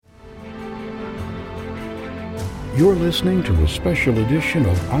You're listening to a special edition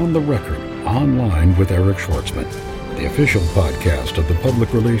of On the Record, Online with Eric Schwartzman, the official podcast of the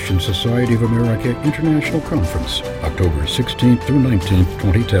Public Relations Society of America International Conference, October 16th through 19th,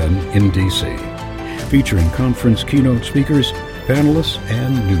 2010 in D.C., featuring conference keynote speakers, panelists,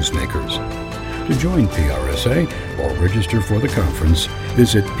 and newsmakers. To join PRSA or register for the conference,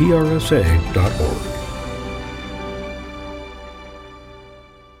 visit prsa.org.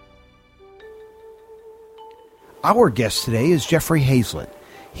 Our guest today is Jeffrey Hayzlett.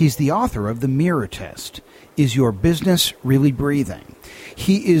 He's the author of The Mirror Test. Is Your Business Really Breathing?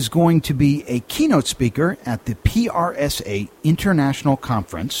 He is going to be a keynote speaker at the PRSA International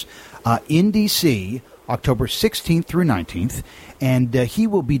Conference in D.C., October 16th through 19th, and he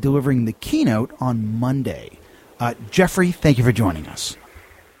will be delivering the keynote on Monday. Jeffrey, thank you for joining us.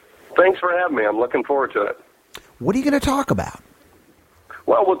 Thanks for having me. I'm looking forward to it. What are you going to talk about?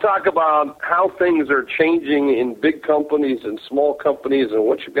 Well, we'll talk about how things are changing in big companies and small companies and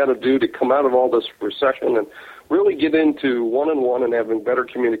what you've got to do to come out of all this recession and really get into one-on-one and having better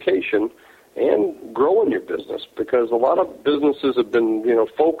communication and growing your business, because a lot of businesses have been,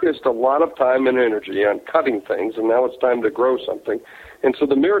 focused a lot of time and energy on cutting things, and now it's time to grow something. And so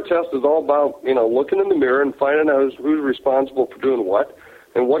the mirror test is all about, looking in the mirror and finding out who's responsible for doing what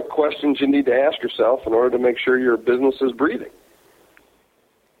and what questions you need to ask yourself in order to make sure your business is breathing.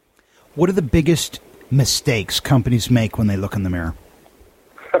 What are the biggest mistakes companies make when they look in the mirror?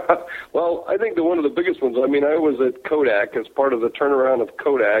 Well, I think one of the biggest ones, I was at Kodak as part of the turnaround of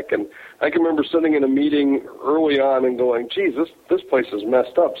Kodak, and I can remember sitting in a meeting early on and going, geez, this place is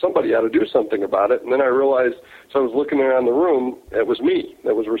messed up. Somebody ought to do something about it. And then I realized, so I was looking around the room, it was me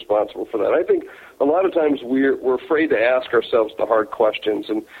that was responsible for that. I think a lot of times we're afraid to ask ourselves the hard questions,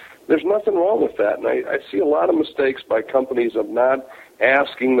 and there's nothing wrong with that. And I see a lot of mistakes by companies of not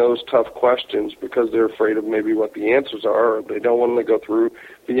asking those tough questions because they're afraid of maybe what the answers are, or they don't want to go through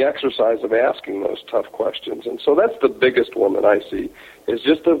the exercise of asking those tough questions. And so that's the biggest one that I see, is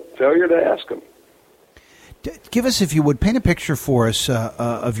just a failure to ask them. Give us, if you would, paint a picture for us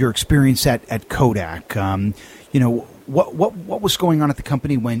of your experience at Kodak. What was going on at the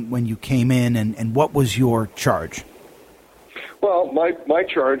company when you came in, and what was your charge? Well, my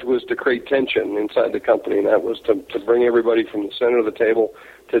charge was to create tension inside the company, and that was to bring everybody from the center of the table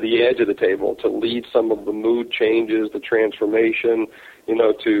to the edge of the table, to lead some of the mood changes, the transformation,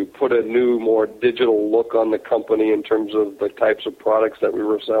 to put a new, more digital look on the company in terms of the types of products that we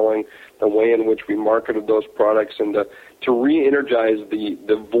were selling, the way in which we marketed those products, and to re-energize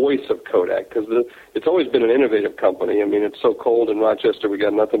the voice of Kodak, because it's always been an innovative company. It's so cold in Rochester, we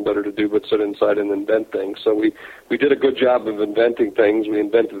got nothing better to do but sit inside and invent things. So we did a good job of inventing things. We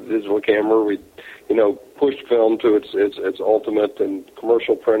invented the digital camera. We, pushed film to its ultimate, and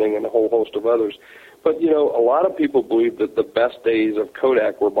commercial printing and a whole host of others. But, a lot of people believe that the best days of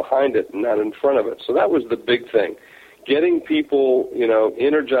Kodak were behind it and not in front of it. So that was the big thing. Getting people,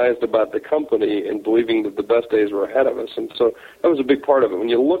 energized about the company and believing that the best days were ahead of us. And so that was a big part of it. When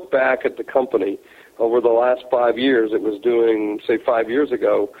you look back at the company over the last 5 years, it was doing, say 5 years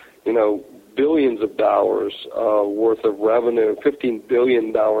ago, billions of dollars worth of revenue, $15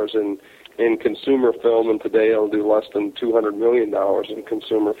 billion in consumer film, and today it'll do less than $200 million in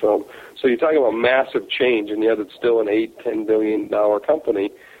consumer film. So you're talking about massive change, and yet it's still an $8-10 billion company.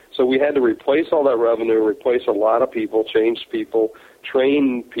 So we had to replace all that revenue, replace a lot of people, change people,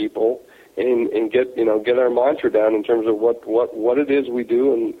 train people, and get our mantra down in terms of what it is we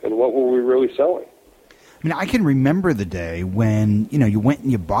do and what were we really selling. I can remember the day when you went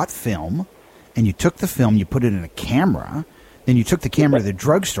and you bought film, and you took the film, you put it in a camera. Then you took the camera to the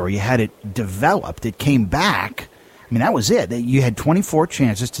drugstore, you had it developed, it came back. That was it. You had 24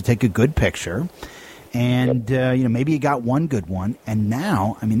 chances to take a good picture, and maybe you got one good one. And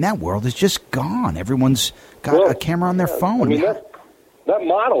now, that world is just gone. Everyone's got a camera on their phone. That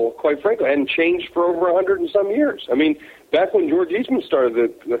model, quite frankly, hadn't changed for over 100 and some years. Back when George Eastman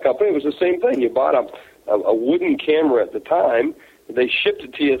started the company, it was the same thing. You bought a wooden camera at the time. They shipped to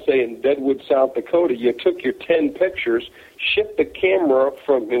TSA in Deadwood, South Dakota. You took your 10 pictures, shipped the camera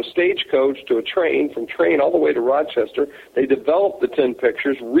from Stagecoach to a train, from train all the way to Rochester. They developed the 10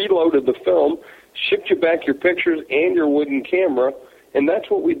 pictures, reloaded the film, shipped you back your pictures and your wooden camera, and that's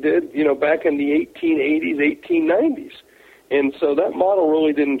what we did, back in the 1880s, 1890s. And so that model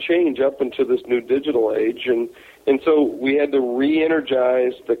really didn't change up into this new digital age, and so we had to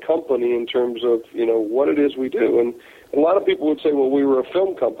re-energize the company in terms of, what it is we do. And a lot of people would say, well, we were a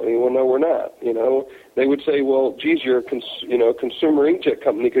film company. Well, no, we're not. They would say, well, geez, you're a consumer inkjet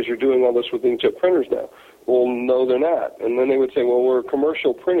company because you're doing all this with inkjet printers now. Well, no, they're not. And then they would say, well, we're a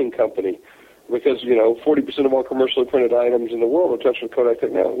commercial printing company. because, 40% of all commercially printed items in the world are touched with Kodak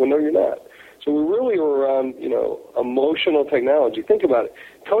technology. Well, no, you're not. So we really are around, emotional technology. Think about it.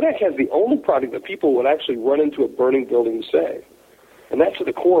 Kodak has the only product that people would actually run into a burning building to save. And that's at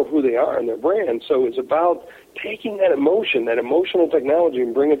the core of who they are and their brand. So it's about taking that emotion, that emotional technology,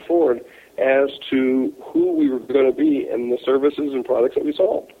 and bring it forward as to who we were going to be and the services and products that we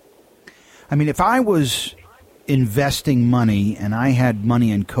sold. I mean, if I was investing money and I had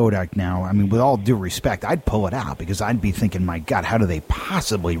money in Kodak now, I mean, with all due respect, I'd pull it out because I'd be thinking, my God, how do they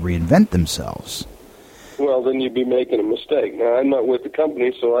possibly reinvent themselves? Well, then you'd be making a mistake. Now, I'm not with the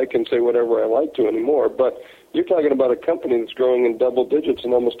company, so I can say whatever I like to anymore, but you're talking about a company that's growing in double digits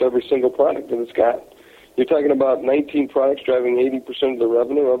in almost every single product that it's got. You're talking about 19 products driving 80% of the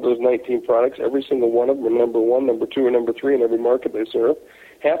revenue. Of those 19 products, every single one of them are number 1, number 2, or number 3 in every market they serve.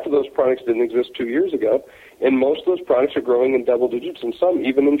 Half of those products didn't exist 2 years ago, and most of those products are growing in double digits, and some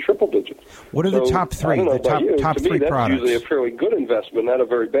even in triple digits. What are the top three? I don't know about you. Top to three me, that's products. usually a fairly good investment, not a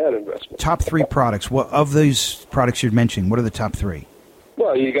very bad investment. Top 3 products. What of these products you're mentioning? What are the top 3?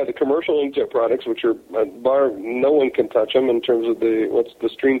 Well, you got the commercial inkjet products, which are no one can touch them in terms of the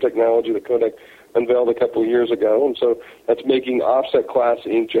stream technology that Kodak unveiled a couple of years ago, and so that's making offset class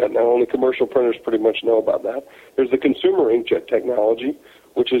inkjet. Now, only commercial printers pretty much know about that. There's the consumer inkjet technology,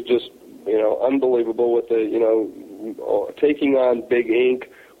 which is just unbelievable with the taking on big ink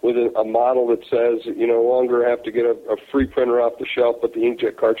with a model that says you no longer have to get a free printer off the shelf, but the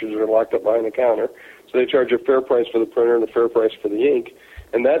inkjet cartridges are locked up behind the counter. So they charge a fair price for the printer and a fair price for the ink,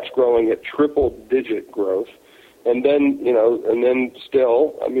 and that's growing at triple-digit growth. And then,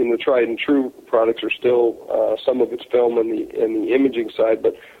 still, I mean, the tried and true products are still some of its film and the imaging side,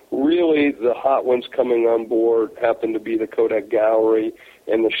 but really the hot ones coming on board happen to be the Kodak Gallery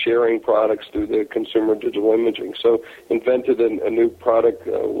and the sharing products through the consumer digital imaging. So invented a new product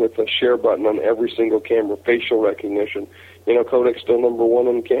with a share button on every single camera, facial recognition. Kodak's still number 1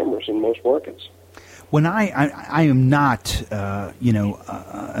 in cameras in most markets. When I am not,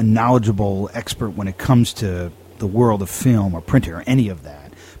 a knowledgeable expert when it comes to the world of film or printing or any of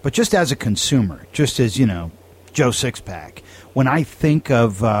that, but just as a consumer, just as, Joe Sixpack, when I think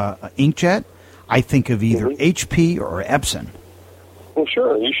of inkjet, I think of either HP or Epson. Well,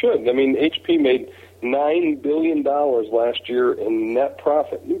 sure, you should. I mean, HP made $9 billion last year in net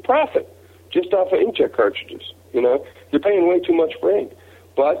profit, just off of inkjet cartridges. You're paying way too much for ink.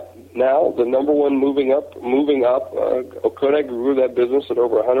 But now the number one moving up. Kodak grew that business at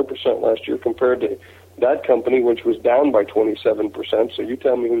over 100% last year compared to that company, which was down by 27%. So you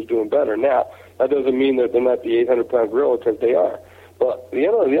tell me who's doing better. Now, that doesn't mean that they're not the 800-pound gorilla, because they are. But the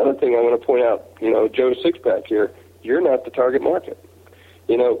other thing I want to point out, Joe Sixpack here, you're not the target market.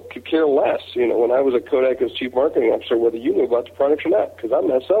 Could care less. When I was at Kodak as chief marketing officer, whether you knew about the products or not, because I'm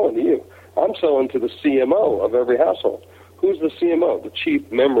not selling to you. I'm selling to the CMO of every household. Who's the CMO? The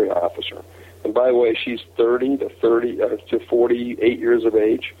chief memory officer. And by the way, she's 30 to 48 years of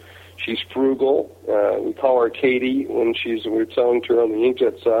age. She's frugal. We call her Katie when we're selling to her on the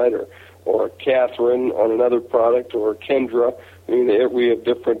inkjet side, or Catherine on another product, or Kendra. I mean, we have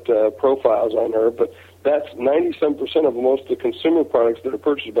different profiles on her, but that's 97% of most of the consumer products that are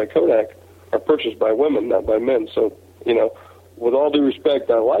purchased by Kodak are purchased by women, not by men. So, with all due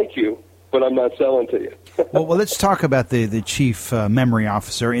respect, I like you, but I'm not selling to you. well, let's talk about the chief memory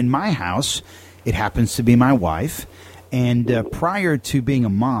officer. In my house, it happens to be my wife, and prior to being a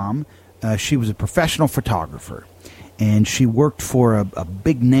mom, she was a professional photographer, and she worked for a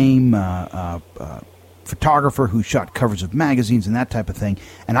big-name photographer who shot covers of magazines and that type of thing.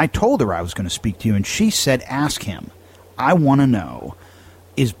 And I told her I was going to speak to you, and she said, ask him. I want to know,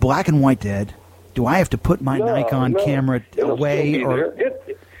 is black and white dead? Do I have to put my Nikon camera away?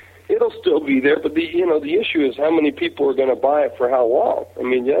 It'll still be there, but the issue is how many people are going to buy it for how long. I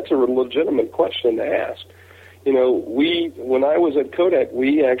mean, that's a legitimate question to ask. When I was at Kodak,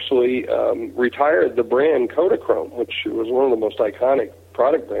 we actually retired the brand Kodachrome, which was one of the most iconic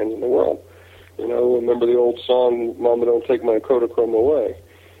product brands in the world. Remember the old song, "Mama, Don't Take My Kodachrome Away."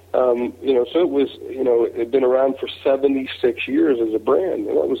 So it was, it had been around for 76 years as a brand.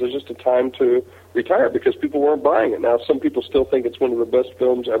 It was just a time to retire because people weren't buying it. Now, some people still think it's one of the best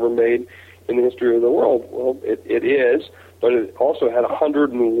films ever made in the history of the world. Well, it is, but it also had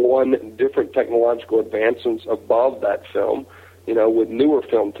 101 different technological advancements above that film, with newer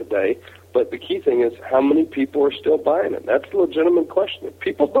film today. But the key thing is how many people are still buying it. That's the legitimate question. If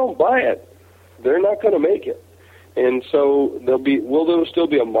people don't buy it, they're not going to make it. And so will there still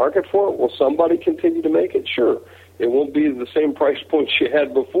be a market for it? Will somebody continue to make it? Sure. It won't be the same price points you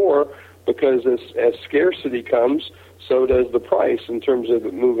had before, because as scarcity comes, so does the price in terms of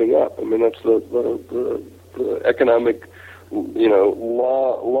it moving up. I mean, that's the economic,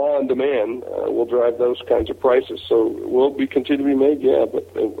 law and demand will drive those kinds of prices. So will we continue to be made? Yeah, but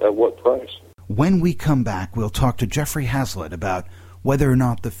at what price? When we come back, we'll talk to Jeffrey Hazlitt about whether or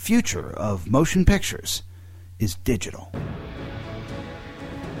not the future of motion pictures is digital.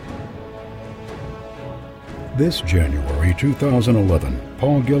 This January 2011,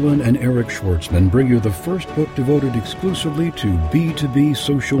 Paul Gillen and Eric Schwartzman bring you the first book devoted exclusively to B2B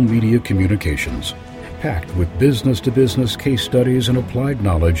social media communications. Packed with business-to-business case studies and applied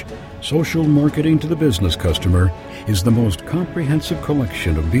knowledge, Social Marketing to the Business Customer is the most comprehensive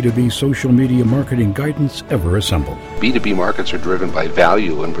collection of B2B social media marketing guidance ever assembled. B2B markets are driven by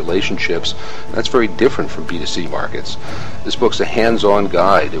value and relationships. That's very different from B2C markets. This book's a hands-on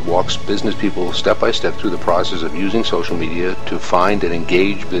guide. It walks business people step by step through the process of using social media to find and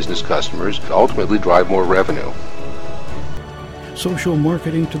engage business customers, to ultimately drive more revenue. Social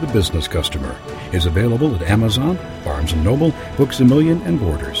Marketing to the Business Customer is available at Amazon, Barnes & Noble, Books A Million, and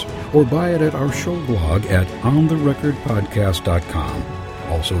Borders, or buy it at our show blog at ontherecordpodcast.com.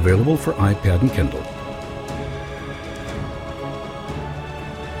 Also available for iPad and Kindle.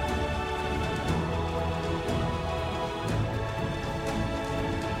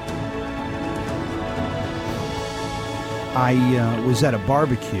 I was at a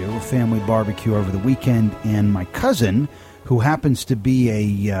barbecue, a family barbecue over the weekend, and my cousin, who happens to be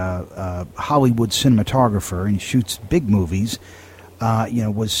a Hollywood cinematographer and he shoots big movies,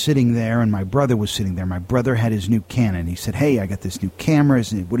 was sitting there, and my brother was sitting there. My brother had his new Canon. He said, "Hey, I got this new camera.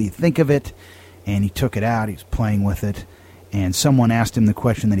 What do you think of it?" And he took it out. He was playing with it. And someone asked him the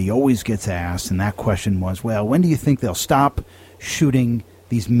question that he always gets asked, and that question was, well, when do you think they'll stop shooting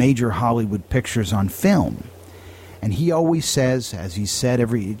these major Hollywood pictures on film? And he always says, as he said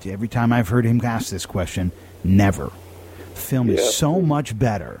every time I've heard him ask this question, never. Film is so much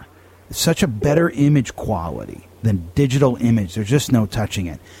better. It's such a better image quality than digital image. There's just no touching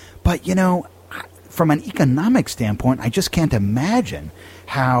it. But, from an economic standpoint, I just can't imagine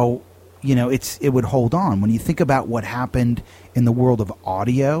how, it would hold on. When you think about what happened in the world of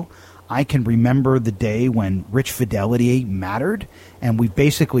audio, I can remember the day when rich fidelity mattered, and we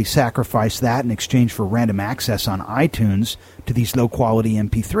basically sacrificed that in exchange for random access on iTunes to these low-quality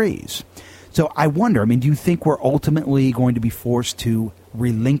MP3s. So I wonder, do you think we're ultimately going to be forced to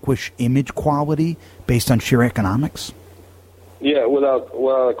relinquish image quality based on sheer economics? Yeah, without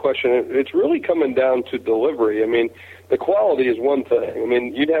a question. It's really coming down to delivery. The quality is one thing.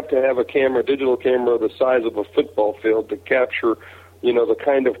 You'd have to have a digital camera the size of a football field to capture, the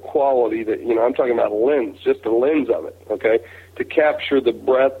kind of quality that, I'm talking about lens, just the lens of it, okay, to capture the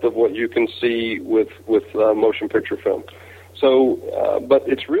breadth of what you can see with motion picture film. So, but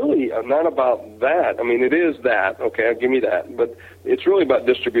it's really not about that. It is that, okay, I'll give me that, but it's really about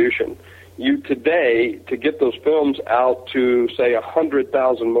distribution. Today, to get those films out to, say,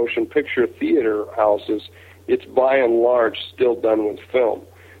 100,000 motion picture theater houses, it's by and large still done with film.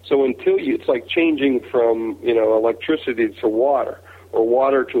 So it's like changing from, electricity to water, or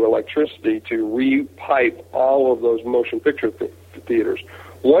water to electricity to repipe all of those motion picture theaters.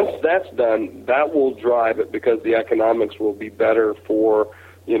 Once that's done, that will drive it because the economics will be better for,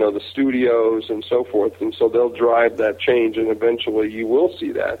 the studios and so forth. And so they'll drive that change, and eventually you will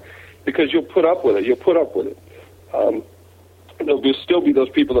see that because you'll put up with it. There'll still be those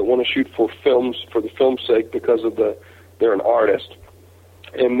people that want to shoot for the film's sake because they're an artist.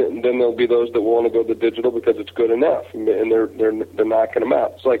 And then there'll be those that want to go to digital because it's good enough, and they're knocking them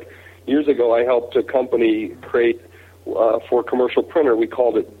out. It's like years ago I helped a company create for a commercial printer, we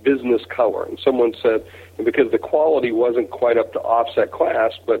called it business color. And someone said, because the quality wasn't quite up to offset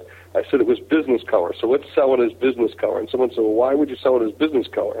class, but I said it was business color, so let's sell it as business color. And someone said, well, why would you sell it as business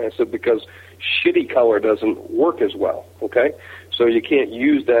color? And I said, because shitty color doesn't work as well, okay? So you can't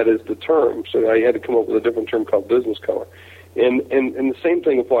use that as the term. So I had to come up with a different term called business color. And the same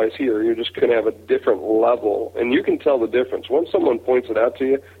thing applies here. You're just going to have a different level, and you can tell the difference. Once someone points it out to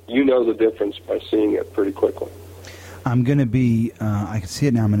you, you know the difference by seeing it pretty quickly. I'm going to be, I can see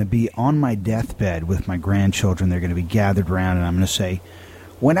it now, I'm going to be on my deathbed with my grandchildren. They're going to be gathered around, and I'm going to say,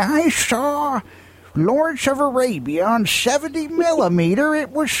 when I saw Lawrence of Arabia on 70 millimeter, it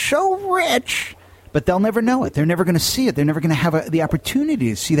was so rich. But they'll never know it. They're never going to see it. They're never going to have the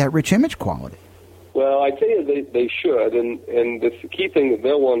opportunity to see that rich image quality. Well, I tell you, they should, and the key thing that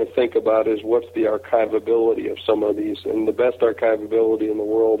they'll want to think about is what's the archivability of some of these, and the best archivability in the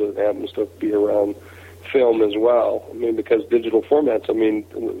world happens to be around film as well. Because digital formats,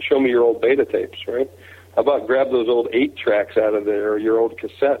 show me your old beta tapes, right? How about grab those old 8 tracks out of there, or your old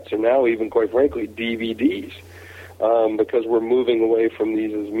cassettes, or now even, quite frankly, DVDs. because we're moving away from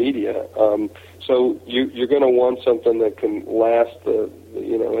these as media. So you're going to want something that can last,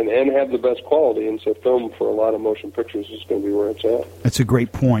 and have the best quality. And so film for a lot of motion pictures is going to be where it's at. That's a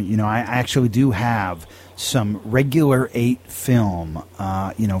great point. I actually do have some regular 8 film,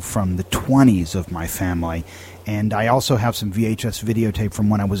 from the 20s of my family. And I also have some VHS videotape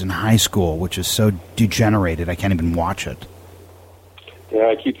from when I was in high school, which is so degenerated I can't even watch it. Yeah,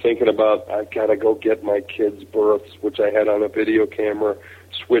 I keep thinking about I got to go get my kids' births, which I had on a video camera,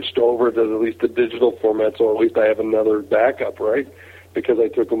 switched over to at least the digital format, so at least I have another backup, right? Because I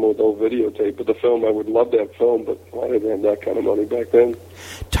took them with old videotape. But the film, I would love to have film, but I didn't have that kind of money back then.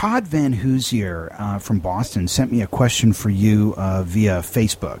 Todd Van Hoosier from Boston sent me a question for you via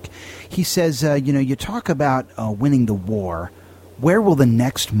Facebook. He says, you talk about winning the war. Where will the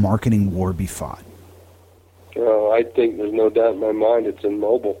next marketing war be fought? I think there's no doubt in my mind it's in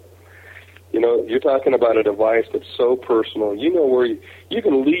mobile. You're talking about a device that's so personal. Where you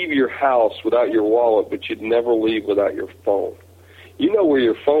can leave your house without your wallet, but you'd never leave without your phone. You know where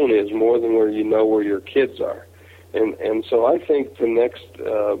your phone is more than where you know where your kids are. And so I think the next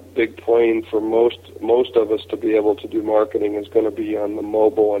big plane for most of us to be able to do marketing is going to be on the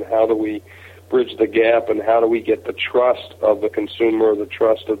mobile, and how do we bridge the gap, and how do we get the trust of the consumer, the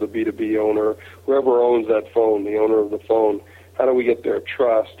trust of the B2B owner, whoever owns that phone, the owner of the phone, how do we get their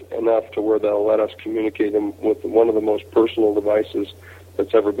trust enough to where they'll let us communicate them with one of the most personal devices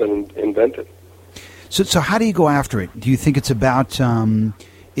that's ever been invented? So how do you go after it? Do you think it's about,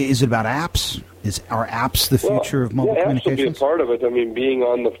 is it about apps? Are apps the future of mobile communications? Apps will be a part of it. I mean, being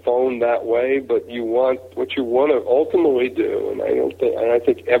on the phone that way, but what you want to ultimately do, and I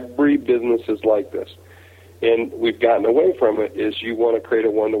think every business is like this, and we've gotten away from it, is you want to create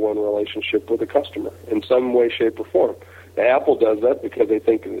a one-to-one relationship with the customer in some way, shape, or form. Apple does that because they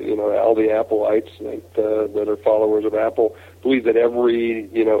think, all the Appleites that are followers of Apple believe that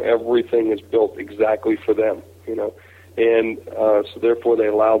everything is built exactly for them, and so therefore they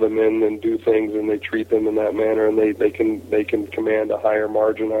allow them in and do things, and they treat them in that manner, and they can command a higher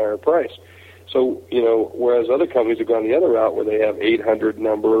margin, higher price. So, whereas other companies have gone the other route where they have 800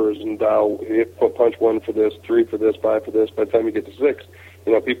 numbers and punch 1 for this, 3 for this, 5 for this. By the time you get to 6,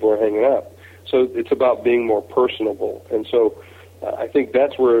 people are hanging up. So it's about being more personable. And so I think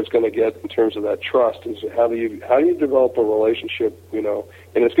that's where it's going to get in terms of that trust, is how do you develop a relationship, and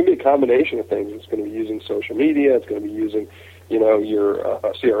it's going to be a combination of things. It's going to be using social media. It's going to be using, your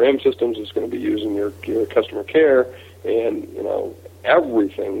CRM systems. It's going to be using your customer care, and,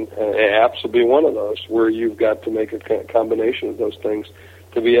 everything. Apps will be one of those where you've got to make a combination of those things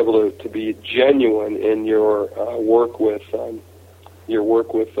to be able to be genuine in your work with that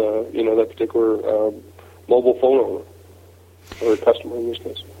particular mobile phone owner or customer in this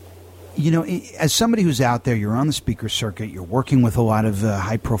case. As somebody who's out there, you're on the speaker circuit, you're working with a lot of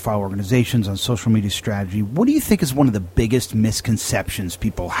high-profile organizations on social media strategy. What do you think is one of the biggest misconceptions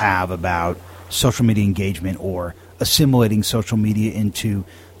people have about social media engagement or assimilating social media into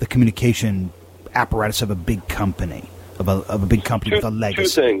the communication apparatus of a big company, of a big company with a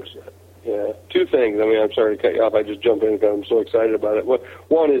legacy? Two things. I mean, I'm sorry to cut you off. I just jumped in because I'm so excited about it.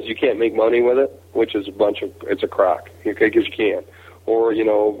 One is you can't make money with it, which is it's a crock, okay, because you can't. Or,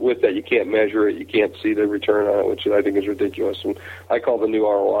 with that, you can't measure it, you can't see the return on it, which I think is ridiculous. And I call the new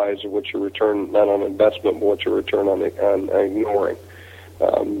ROIs of what's your return, not on investment, but what's your return on ignoring.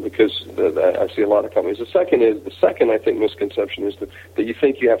 Because I see a lot of companies. The second, I think, misconception is that you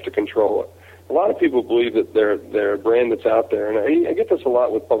think you have to control it. A lot of people believe that they're a brand that's out there, and I get this a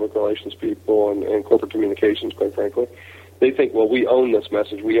lot with public relations people and corporate communications, quite frankly. They think, well, we own this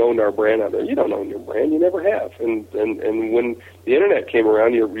message. We own our brand out there. You don't own your brand. You never have. And when the Internet came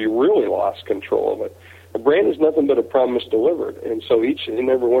around, you really lost control of it. A brand is nothing but a promise delivered. And so each and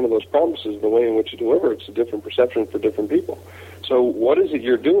every one of those promises, the way in which you deliver it's a different perception for different people. So what is it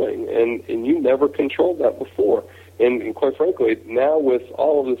you're doing? And you never controlled that before. And quite frankly, now with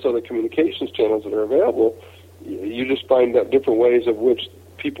all of this other communications channels that are available, you just find out different ways of which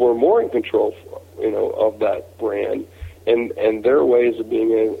people are more in control, of that brand. And their ways of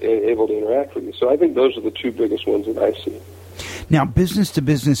being able to interact with you. So I think those are the two biggest ones that I see. Now, Business to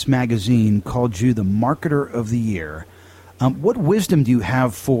Business Magazine called you the Marketer of the Year. What wisdom do you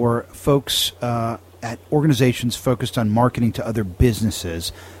have for folks at organizations focused on marketing to other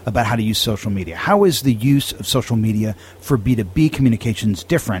businesses about how to use social media? How is the use of social media for B2B communications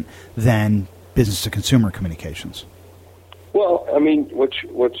different than business-to-consumer communications? Well, I mean,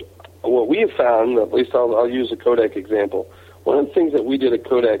 what we have found, at least I'll use a Kodak example. One of the things that we did at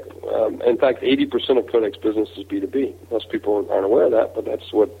Kodak, in fact, 80% of Kodak's business is B2B. Most people aren't aware of that, but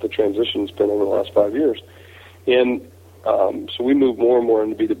that's what the transition's been over the last 5 years. And so we moved more and more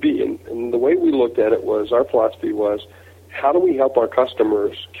into B2B. And the way we looked at it was, our philosophy was, how do we help our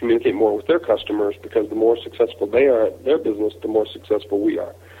customers communicate more with their customers? Because the more successful they are at their business, the more successful we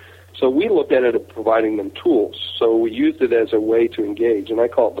are. So we looked at it as providing them tools. So we used it as a way to engage, and I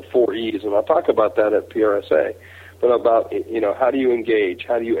call it the 4 E's, and I'll talk about that at PRSA. But about, how do you engage,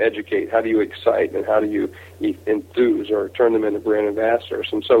 how do you educate, how do you excite, and how do you enthuse or turn them into brand ambassadors?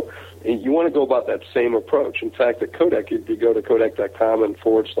 And so you want to go about that same approach. In fact, at Kodak, if you go to Kodak.com and /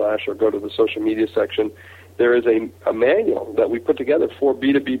 or go to the social media section, there is a manual that we put together for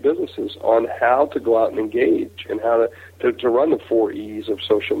B2B businesses on how to go out and engage and how to run the 4 E's of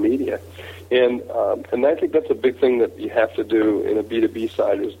social media. And I think that's a big thing that you have to do in a B2B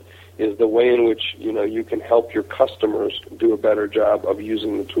side is the way in which, you can help your customers do a better job of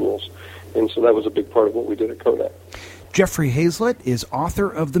using the tools. And so that was a big part of what we did at Kodak. Jeffrey Hayzlett is author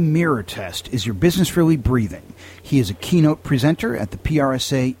of The Mirror Test, Is Your Business Really Breathing? He is a keynote presenter at the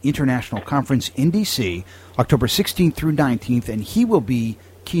PRSA International Conference in D.C., October 16th through 19th, and he will be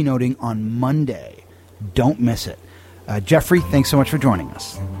keynoting on Monday. Don't miss it. Jeffrey, thanks so much for joining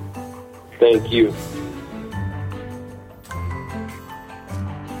us. Thank you.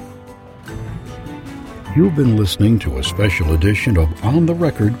 You've been listening to a special edition of On the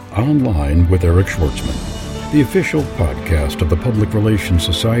Record Online with Eric Schwartzman, the official podcast of the Public Relations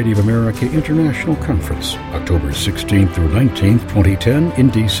Society of America International Conference, October 16th through 19th, 2010 in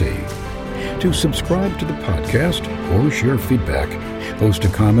D.C. To subscribe to the podcast or share feedback, post a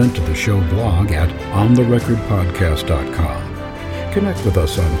comment to the show blog at ontherecordpodcast.com. Connect with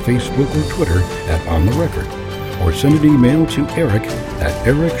us on Facebook or Twitter at On The Record, or send an email to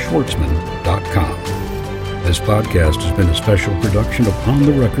eric@ericschwartzman.com. This podcast has been a special production of On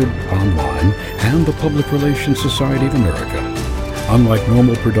the Record Online and the Public Relations Society of America. Unlike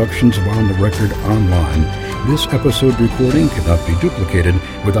normal productions of On the Record Online, this episode recording cannot be duplicated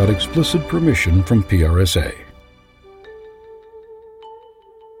without explicit permission from PRSA.